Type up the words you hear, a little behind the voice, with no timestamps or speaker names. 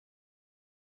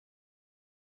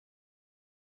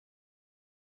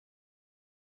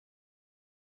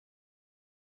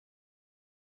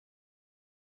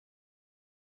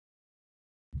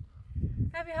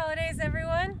Happy holidays,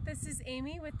 everyone. This is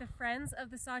Amy with the Friends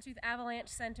of the Sawtooth Avalanche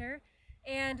Center,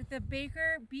 and the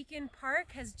Baker Beacon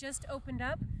Park has just opened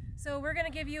up, so we're going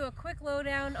to give you a quick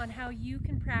lowdown on how you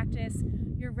can practice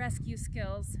your rescue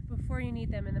skills before you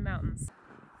need them in the mountains.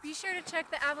 Be sure to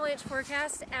check the avalanche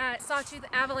forecast at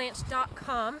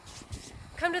sawtoothavalanche.com.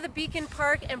 Come to the Beacon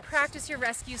Park and practice your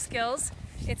rescue skills.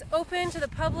 It's open to the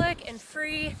public and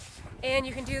free, and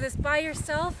you can do this by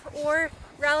yourself or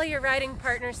rally your riding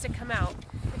partners to come out.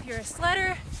 If you're a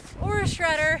sledder or a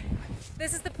shredder,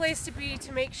 this is the place to be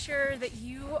to make sure that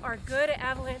you are good at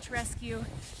avalanche rescue.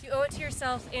 You owe it to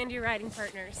yourself and your riding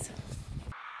partners.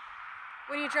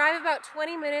 When you drive about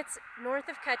 20 minutes north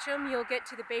of Ketchum, you'll get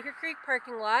to the Baker Creek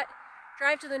parking lot.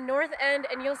 Drive to the north end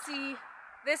and you'll see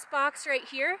this box right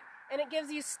here, and it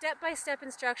gives you step-by-step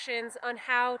instructions on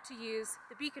how to use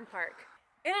the Beacon Park.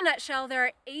 In a nutshell, there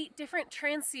are 8 different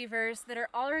transceivers that are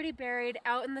already buried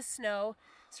out in the snow,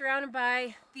 surrounded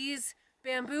by these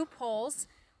bamboo poles,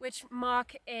 which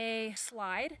mock a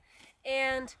slide.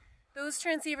 And those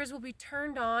transceivers will be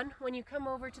turned on when you come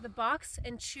over to the box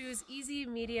and choose easy,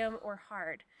 medium, or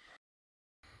hard.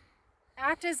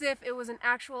 Act as if it was an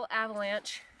actual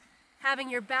avalanche,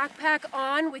 having your backpack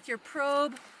on with your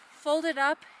probe folded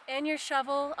up and your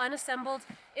shovel unassembled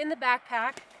in the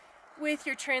backpack, with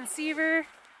your transceiver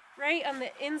right on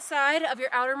the inside of your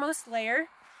outermost layer.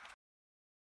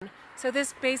 So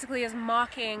this basically is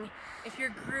mocking if your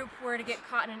group were to get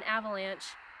caught in an avalanche,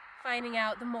 finding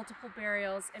out the multiple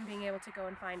burials and being able to go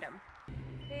and find them.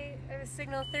 Okay, I have a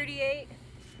signal 38,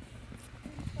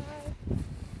 35,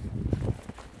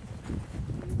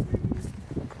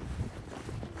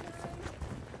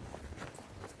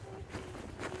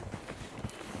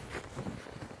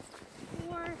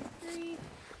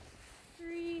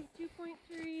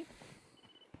 2.3,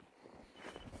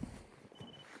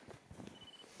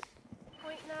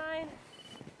 0.9,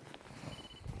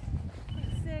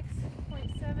 0.6,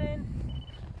 0.7,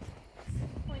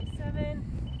 0.7,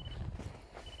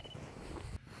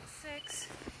 6,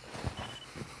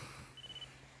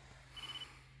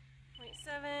 0.7,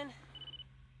 I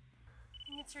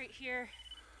think it's right here.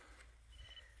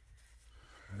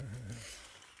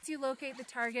 Once you locate the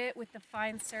target with the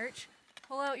fine search,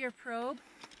 pull out your probe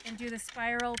and do the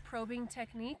spiral probing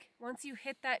technique. Once you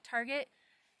hit that target,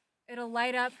 it'll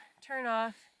light up, turn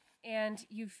off, and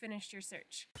you've finished your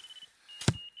search.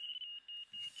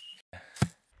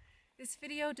 This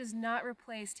video does not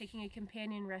replace taking a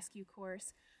companion rescue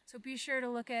course, so be sure to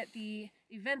look at the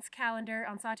events calendar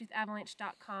on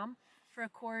sawtoothavalanche.com for a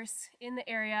course in the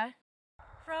area.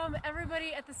 From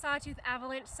everybody at the Sawtooth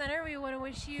Avalanche Center, we want to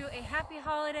wish you a happy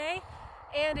holiday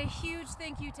and a huge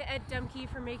thank you to Ed Dumke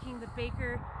for making the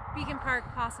Baker Beacon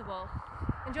Park possible.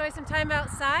 Enjoy some time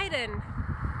outside and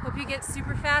hope you get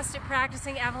super fast at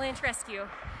practicing avalanche rescue.